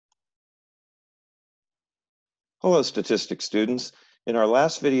Hello, statistics students. In our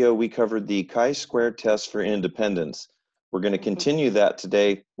last video, we covered the chi-square test for independence. We're going to continue that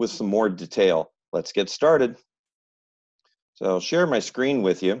today with some more detail. Let's get started. So I'll share my screen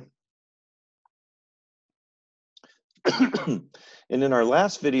with you. And in our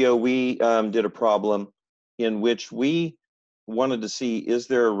last video, we did a problem in which we wanted to see, is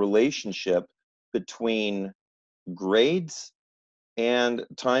there a relationship between grades and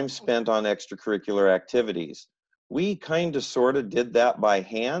time spent on extracurricular activities? We kind of sort of did that by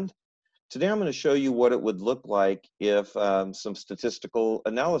hand. Today I'm going to show you what it would look like if some statistical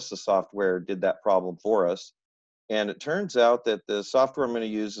analysis software did that problem for us. And it turns out that the software I'm going to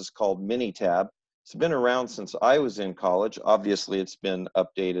use is called Minitab. It's been around since I was in college. Obviously, it's been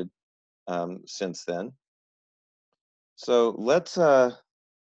updated since then. So let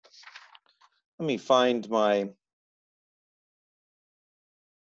me find my,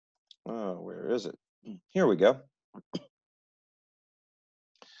 where is it? Here we go.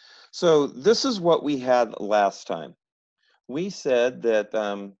 So this is what we had last time. We said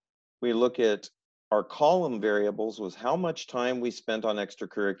that we look at our column variables was how much time we spent on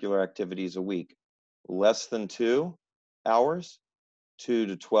extracurricular activities a week. Less than 2 hours, 2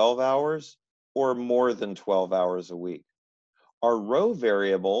 to 12 hours, or more than 12 hours a week. Our row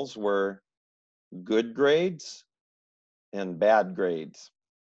variables were good grades and bad grades.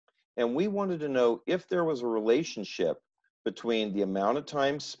 And we wanted to know if there was a relationship between the amount of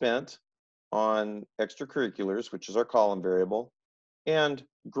time spent on extracurriculars, which is our column variable, and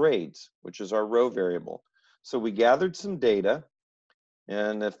grades, which is our row variable. So we gathered some data,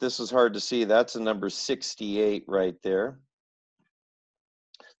 and if this is hard to see, that's a number 68 right there.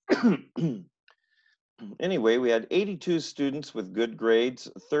 Anyway, we had 82 students with good grades,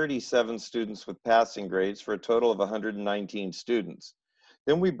 37 students with passing grades, for a total of 119 students.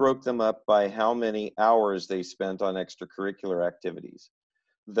 Then we broke them up by how many hours they spent on extracurricular activities.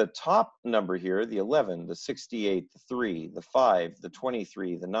 The top number here, the 11, the 68, the 3, the 5, the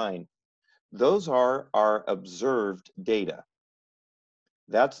 23, the 9, those are our observed data.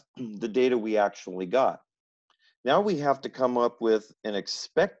 That's the data we actually got. Now we have to come up with an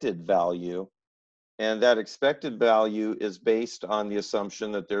expected value, and that expected value is based on the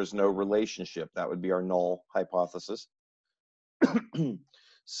assumption that there's no relationship. That would be our null hypothesis.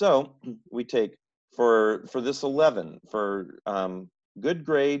 So we take, for this 11, for good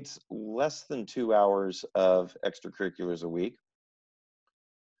grades, less than 2 hours of extracurriculars a week.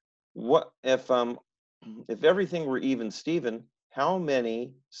 What if everything were even Steven, how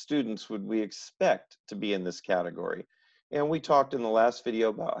many students would we expect to be in this category? And we talked in the last video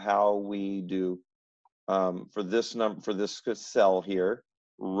about how we do for this cell here,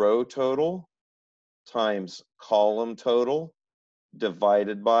 row total times column total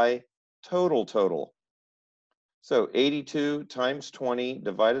divided by total. So 82 times 20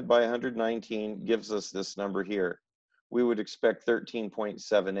 divided by 119 gives us this number here. We would expect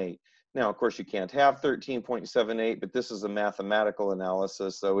 13.78. Now, of course, you can't have 13.78, but this is a mathematical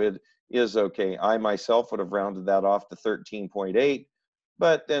analysis, so it is okay. I myself would have rounded that off to 13.8,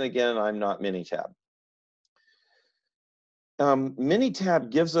 but then again, I'm not Minitab.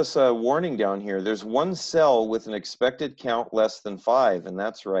 Minitab gives us a warning down here. There's one cell with an expected count less than 5, and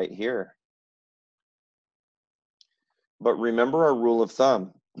that's right here. But remember our rule of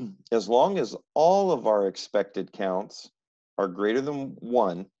thumb. As long as all of our expected counts are greater than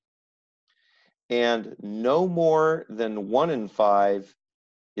 1, and no more than 1 in 5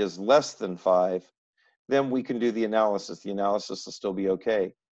 is less than 5, then we can do the analysis. The analysis will still be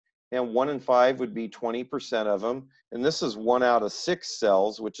okay. And 1 in 5 would be 20% of them. And this is 1 out of 6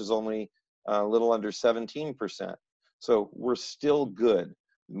 cells, which is only a little under 17%. So we're still good.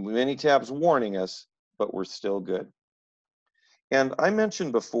 Minitab's warning us, but we're still good. And I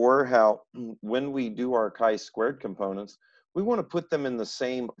mentioned before how when we do our chi-squared components, we want to put them in the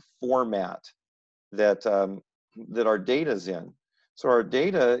same format that, that our data is in. So our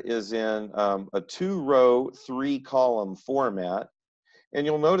data is in a 2-row, 3-column format. And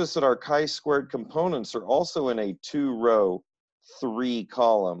you'll notice that our chi-squared components are also in a 2-row,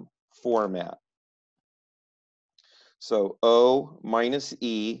 3-column format. So O minus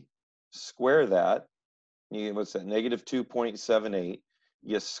E, square that. What's that? Negative 2.78.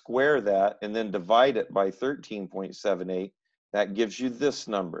 You square that and then divide it by 13.78. That gives you this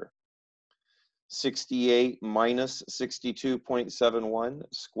number. 68 minus 62.71.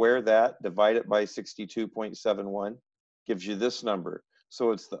 Square that, divide it by 62.71. Gives you this number.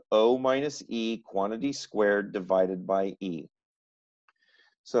 So it's the O minus E quantity squared divided by E.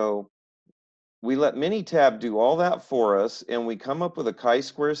 So we let Minitab do all that for us, and we come up with a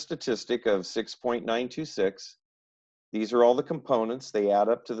chi-square statistic of 6.926. These are all the components. They add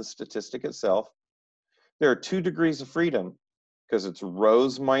up to the statistic itself. There are 2 degrees of freedom because it's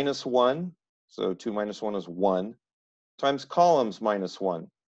rows minus 1. So 2 minus 1 is 1 times columns minus 1.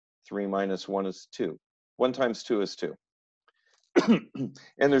 3 minus 1 is 2. 1 times 2 is 2. And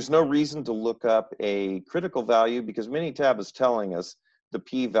there's no reason to look up a critical value because Minitab is telling us the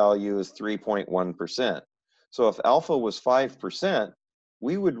p-value is 3.1%. So if alpha was 5%,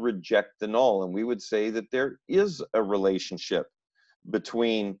 we would reject the null and we would say that there is a relationship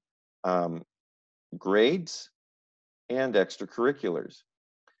between grades and extracurriculars.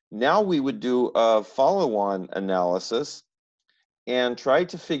 Now we would do a follow-on analysis and try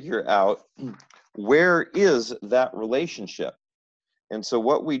to figure out where is that relationship. And so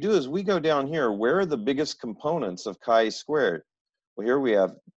what we do is we go down here, where are the biggest components of chi-squared? Well, here we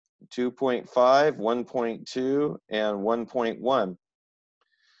have 2.5, 1.2, and 1.1.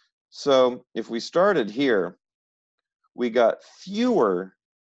 So if we started here, we got fewer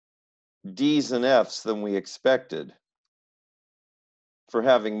D's and F's than we expected for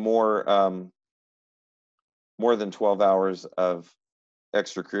having more than 12 hours of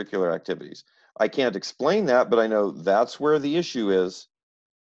extracurricular activities. I can't explain that, but I know that's where the issue is.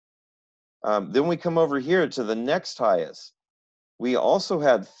 Then we come over here to the next highest. We also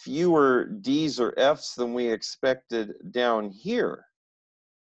had fewer D's or F's than we expected down here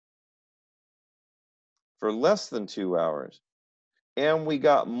for less than 2 hours. And we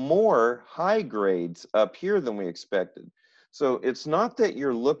got more high grades up here than we expected. So it's not that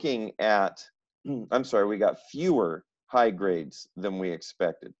you're looking at, I'm sorry, we got fewer high grades than we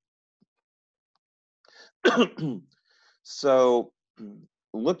expected. So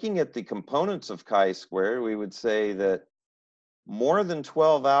looking at the components of chi-squared, we would say that more than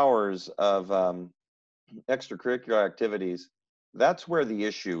 12 hours of extracurricular activities, that's where the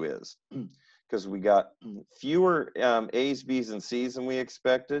issue is. Because we got fewer A's, B's, and C's than we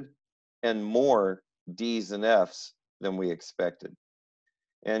expected, and more D's and F's than we expected.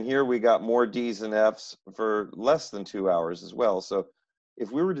 And here we got more D's and F's for less than 2 hours as well. So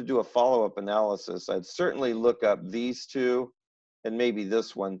if we were to do a follow-up analysis, I'd certainly look up these two and maybe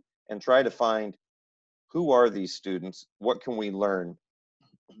this one and try to find who are these students, what can we learn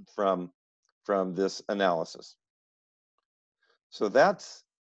from this analysis. So that's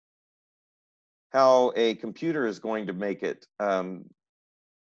how a computer is going to make it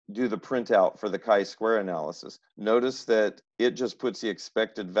do the printout for the chi-square analysis. Notice that it just puts the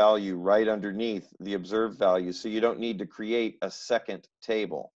expected value right underneath the observed value, so you don't need to create a second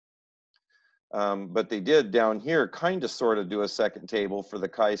table. But they did down here kind of sort of do a second table for the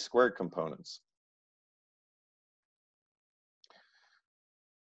chi-square components.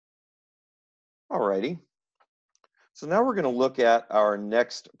 Alrighty, so now we're going to look at our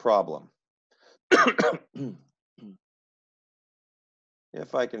next problem.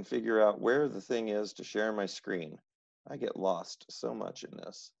 If I can figure out where the thing is to share my screen. I get lost so much in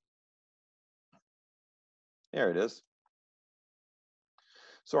this. There it is.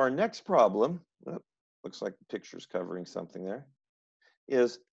 So our next problem, looks like the picture's covering something there,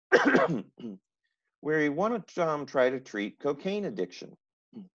 is where you want to try to treat cocaine addiction.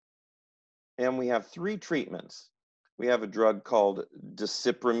 And we have 3 treatments. We have a drug called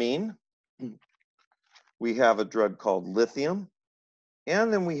desipramine. We have a drug called lithium.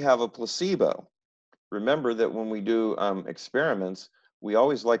 And then we have a placebo. Remember that when we do experiments, we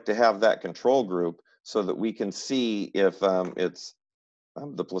always like to have that control group so that we can see if it's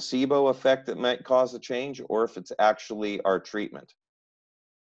the placebo effect that might cause a change or if it's actually our treatment.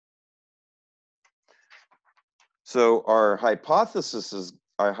 So our hypotheses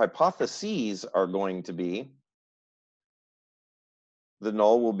are going to be, the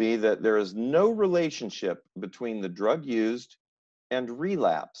null will be that there is no relationship between the drug used and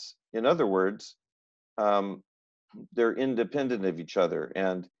relapse. In other words, they're independent of each other.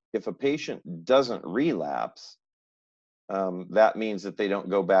 And if a patient doesn't relapse, that means that they don't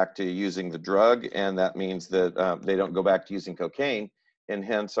go back to using the drug, and that means that they don't go back to using cocaine, and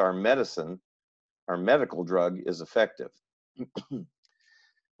hence our medical drug is effective.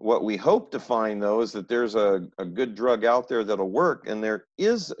 What we hope to find, though, is that there's a good drug out there that'll work, and there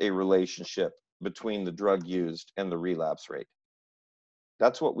is a relationship between the drug used and the relapse rate.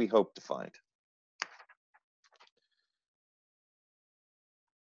 That's what we hope to find.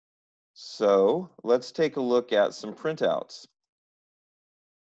 So let's take a look at some printouts.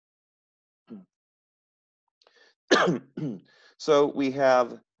 So we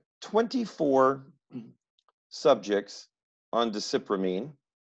have 24 subjects on desipramine.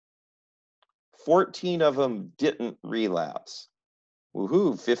 14 of them didn't relapse.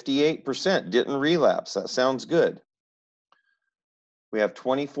 Woohoo, 58% didn't relapse. That sounds good. We have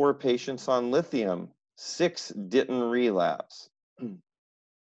 24 patients on lithium, 6 didn't relapse. And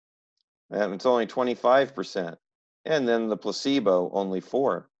it's only 25%. And then the placebo, only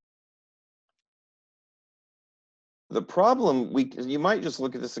 4. The problem, you might just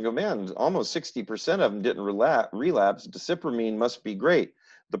look at this and go, man, almost 60% of them didn't relapse. Dicipramine must be great.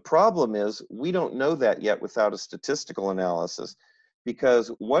 The problem is we don't know that yet without a statistical analysis, because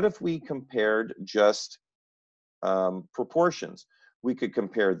what if we compared just proportions? We could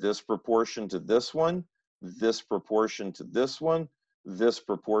compare this proportion to this one, this proportion to this one, this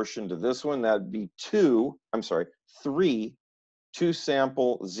proportion to this one. That'd be 3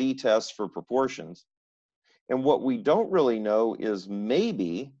 2-sample z-tests for proportions. And what we don't really know is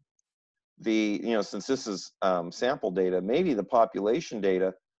maybe since this is sample data, maybe the population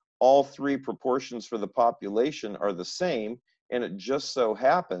data, all 3 proportions for the population are the same. And it just so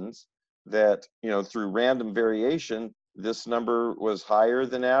happens that, through random variation, this number was higher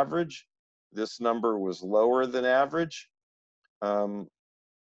than average, this number was lower than average,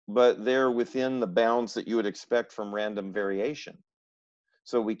 but they're within the bounds that you would expect from random variation.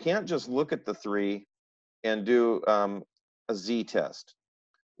 So we can't just look at the 3 and do a z-test.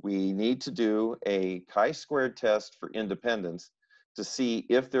 We need to do a chi-squared test for independence to see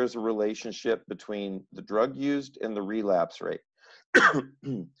if there's a relationship between the drug used and the relapse rate.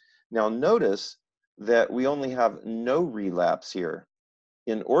 Now notice that we only have no relapse here.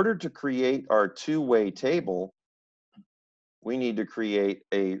 In order to create our two-way table, we need to create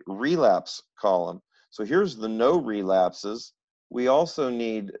a relapse column. So here's the no relapses. We also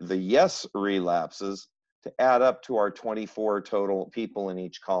need the yes relapses to add up to our 24 total people in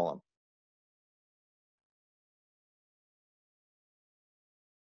each column.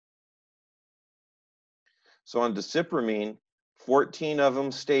 So on dicipramine, 14 of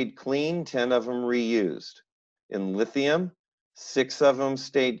them stayed clean, 10 of them reused. In lithium, 6 of them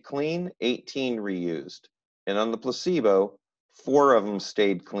stayed clean, 18 reused. And on the placebo, 4 of them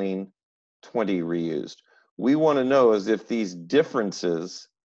stayed clean, 20 reused. We want to know is if these differences,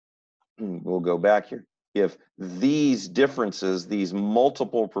 we'll go back here, if these differences, these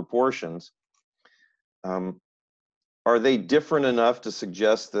multiple proportions, are they different enough to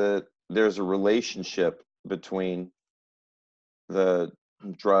suggest that there's a relationship between the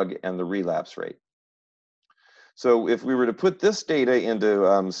drug and the relapse rate? So if we were to put this data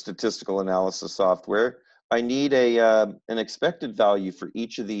into statistical analysis software, I need an expected value for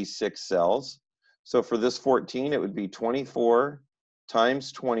each of these 6 cells. So for this 14, it would be 24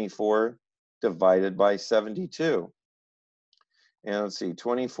 times 24 divided by 72. And let's see,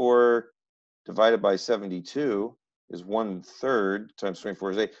 24 divided by 72 is 1/3 times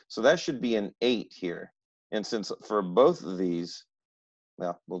 24 is 8. So that should be an 8 here. And since for both of these,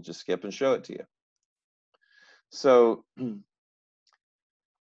 well, we'll just skip and show it to you. So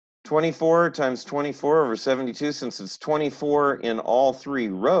 24 times 24 over 72, since it's 24 in all 3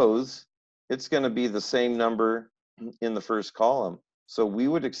 rows, it's going to be the same number in the first column. So we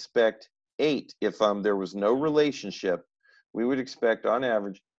would expect 8 if there was no relationship. We would expect on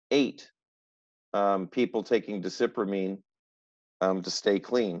average 8 people taking dicipramine to stay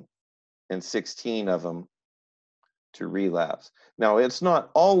clean, and 16 of them to relapse. Now, it's not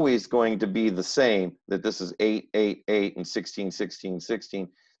always going to be the same, that this is 8, 8, 8, and 16, 16,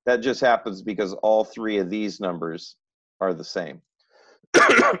 16. That just happens because all 3 of these numbers are the same.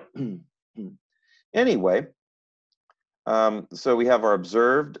 Anyway, so we have our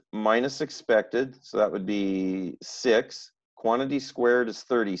observed minus expected, so that would be 6. Quantity squared is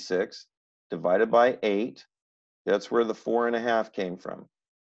 36, divided by 8. That's where the 4.5 came from.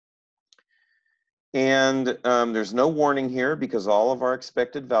 And there's no warning here because all of our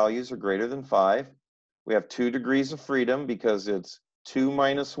expected values are greater than 5. We have 2 degrees of freedom because it's 2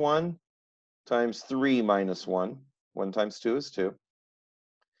 minus 1 times 3 minus 1. 1 times 2 is 2.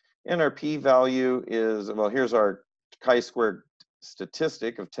 And our p-value is, well, here's our chi-squared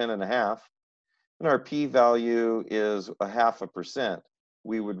statistic of 10.5. And our p-value is 0.5%.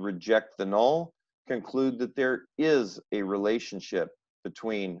 We would reject the null, conclude that there is a relationship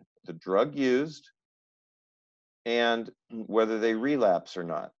between the drug used and whether they relapse or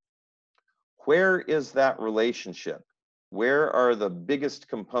not. Where is that relationship? Where are the biggest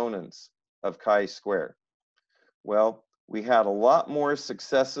components of chi-square? Well, we had a lot more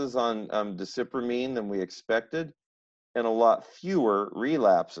successes on dicipramine than we expected and a lot fewer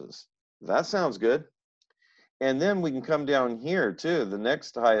relapses. That sounds good. And then we can come down here too. The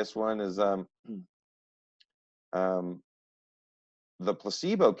next highest one is the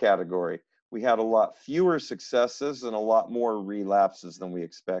placebo category. We had a lot fewer successes and a lot more relapses than we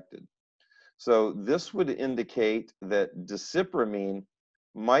expected. So this would indicate that desipramine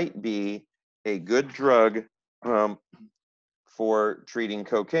might be a good drug for treating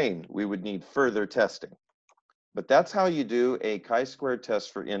cocaine. We would need further testing. But that's how you do a chi-square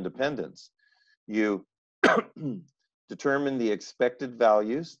test for independence. You determine the expected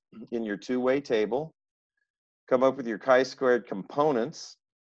values in your two-way table, come up with your chi-squared components,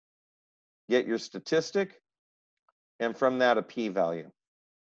 get your statistic, and from that a p-value.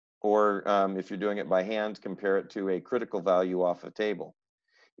 Or if you're doing it by hand, compare it to a critical value off a table.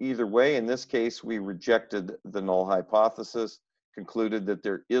 Either way, in this case, we rejected the null hypothesis, concluded that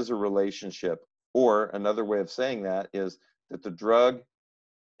there is a relationship, or another way of saying that is that the drug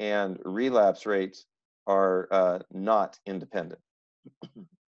and relapse rates are not independent.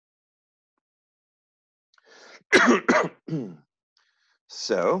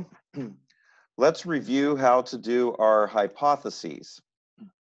 So let's review how to do our hypotheses.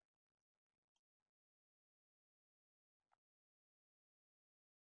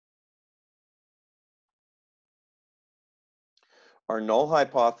 Our null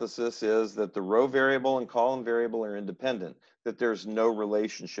hypothesis is that the row variable and column variable are independent, that there's no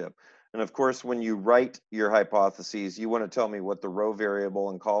relationship. And of course, when you write your hypotheses, you want to tell me what the row variable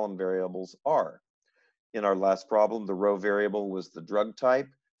and column variables are. In our last problem, the row variable was the drug type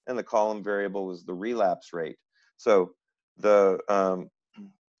and the column variable was the relapse rate. So the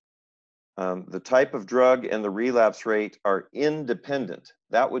type of drug and the relapse rate are independent.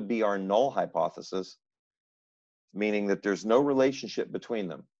 That would be our null hypothesis, meaning that there's no relationship between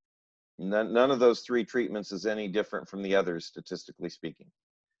them. None of those three treatments is any different from the others, statistically speaking.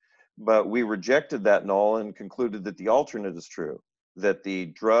 But we rejected that null and concluded that the alternate is true, that the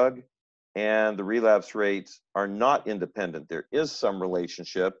drug and the relapse rates are not independent. There is some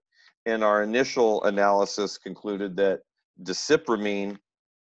relationship, and our initial analysis concluded that desipramine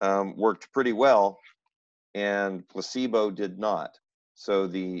worked pretty well and placebo did not. So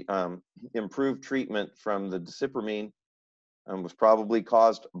the improved treatment from the desipramine was probably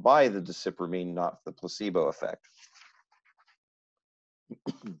caused by the desipramine, not the placebo effect.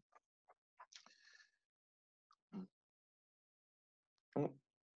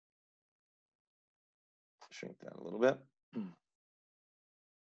 Shrink that a little bit.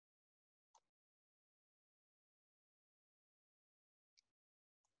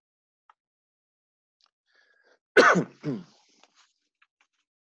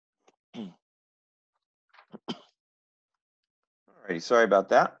 Alrighty, sorry about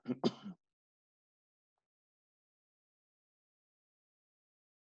that.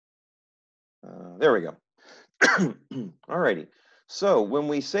 There we go. Alrighty. So when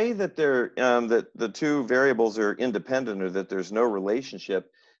we say that that the two variables are independent or that there's no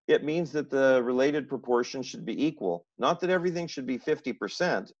relationship, it means that the related proportion should be equal. Not that everything should be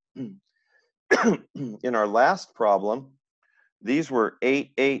 50%. In our last problem, these were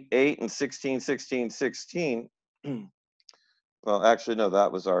 8, 8, 8, and 16, 16, 16. Well, actually, no,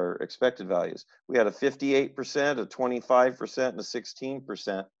 that was our expected values. We had a 58%, a 25%, and a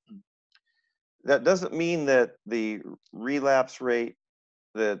 16%. That doesn't mean that the relapse rate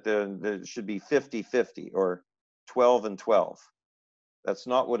that there should be 50-50 or 12 and 12. That's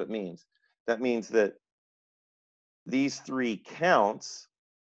not what it means. That means that these three counts,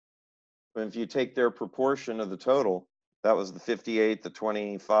 if you take their proportion of the total, that was the 58, the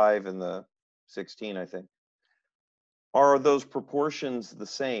 25, and the 16, I think. Are those proportions the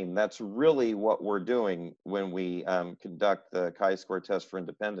same? That's really what we're doing when we conduct the chi-square test for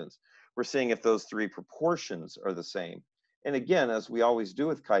independence. We're seeing if those three proportions are the same. And again, as we always do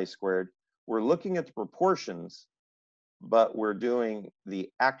with chi-squared, we're looking at the proportions, but we're doing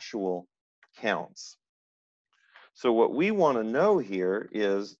the actual counts. So what we want to know here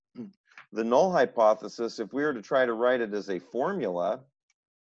is the null hypothesis. If we were to try to write it as a formula,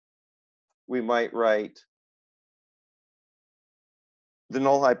 we might write the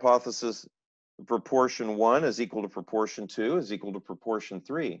null hypothesis, proportion 1 is equal to proportion 2 is equal to proportion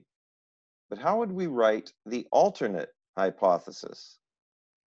 3. But how would we write the alternate hypothesis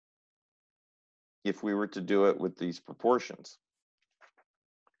if we were to do it with these proportions?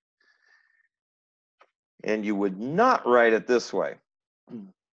 And you would not write it this way.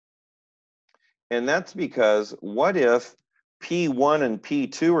 And that's because what if P1 and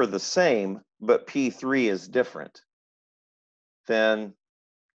P2 are the same, but P3 is different? Then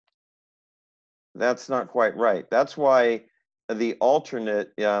that's not quite right. That's why the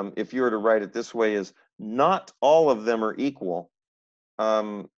alternate, if you were to write it this way, is not all of them are equal.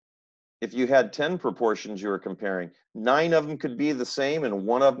 If you had 10 proportions you were comparing, 9 of them could be the same and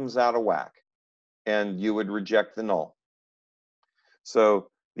 1 of them's out of whack, and you would reject the null. So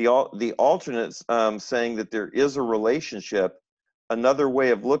The alternates saying that there is a relationship. Another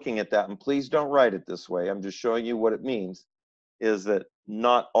way of looking at that, and please don't write it this way, I'm just showing you what it means, is that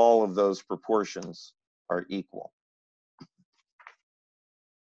not all of those proportions are equal.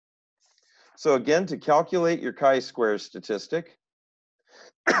 So again, to calculate your chi-square statistic,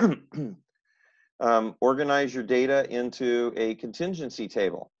 organize your data into a contingency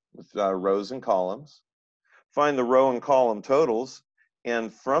table with rows and columns. Find the row and column totals,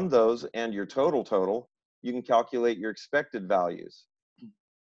 and from those and your total, you can calculate your expected values.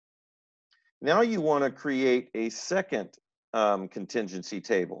 Now you want to create a second contingency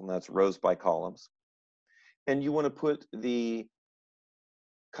table, and that's rows by columns. And you want to put the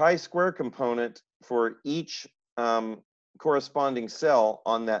chi-square component for each corresponding cell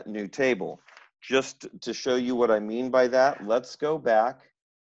on that new table. Just to show you what I mean by that, let's go back.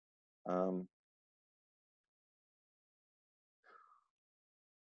 Oh,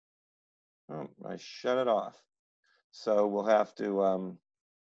 I shut it off. So we'll have to,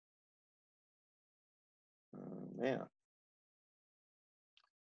 man,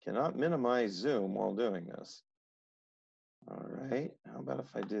 cannot minimize Zoom while doing this. All right, how about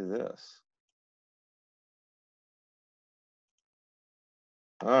if I do this?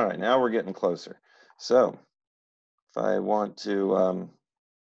 All right, now we're getting closer. So if I want to,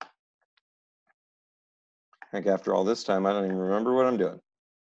 heck, after all this time, I don't even remember what I'm doing.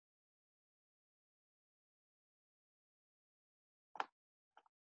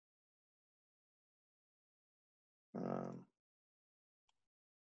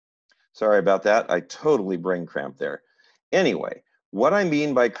 Sorry about that. I totally brain cramped there. Anyway, what I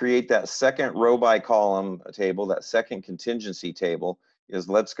mean by create that second row by column table, that second contingency table, is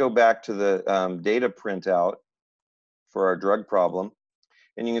let's go back to the data printout for our drug problem.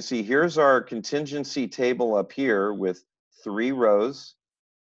 And you can see here's our contingency table up here with 3 rows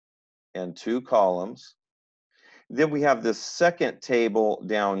and 2 columns. Then we have this second table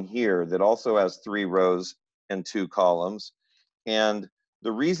down here that also has 3 rows and 2 columns. And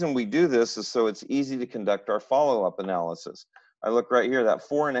the reason we do this is so it's easy to conduct our follow-up analysis. I look right here, that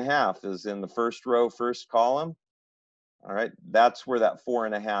 4.5 is in the first row, first column. All right, that's where that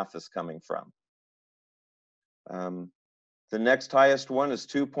 4.5 is coming from. The next highest one is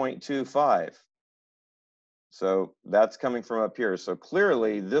 2.25. So that's coming from up here. So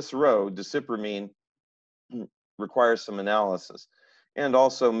clearly this row, dicipramine, requires some analysis. And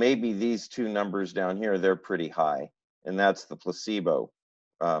also maybe these 2 numbers down here, they're pretty high. And that's the placebo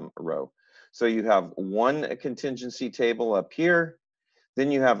row. So you have one contingency table up here.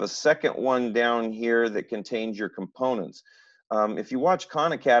 Then you have a second one down here that contains your components. If you watch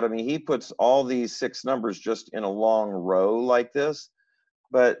Khan Academy, he puts all these 6 numbers just in a long row like this.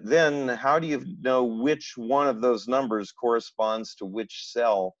 But then how do you know which one of those numbers corresponds to which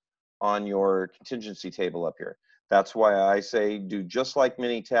cell on your contingency table up here? That's why I say do just like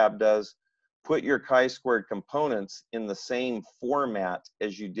Minitab does. Put your chi-squared components in the same format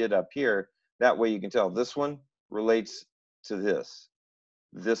as you did up here. That way you can tell this one relates to this.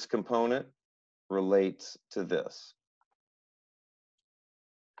 This component relates to this.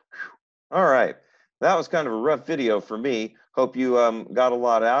 All right, that was kind of a rough video for me. Hope you got a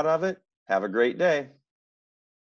lot out of it. Have a great day.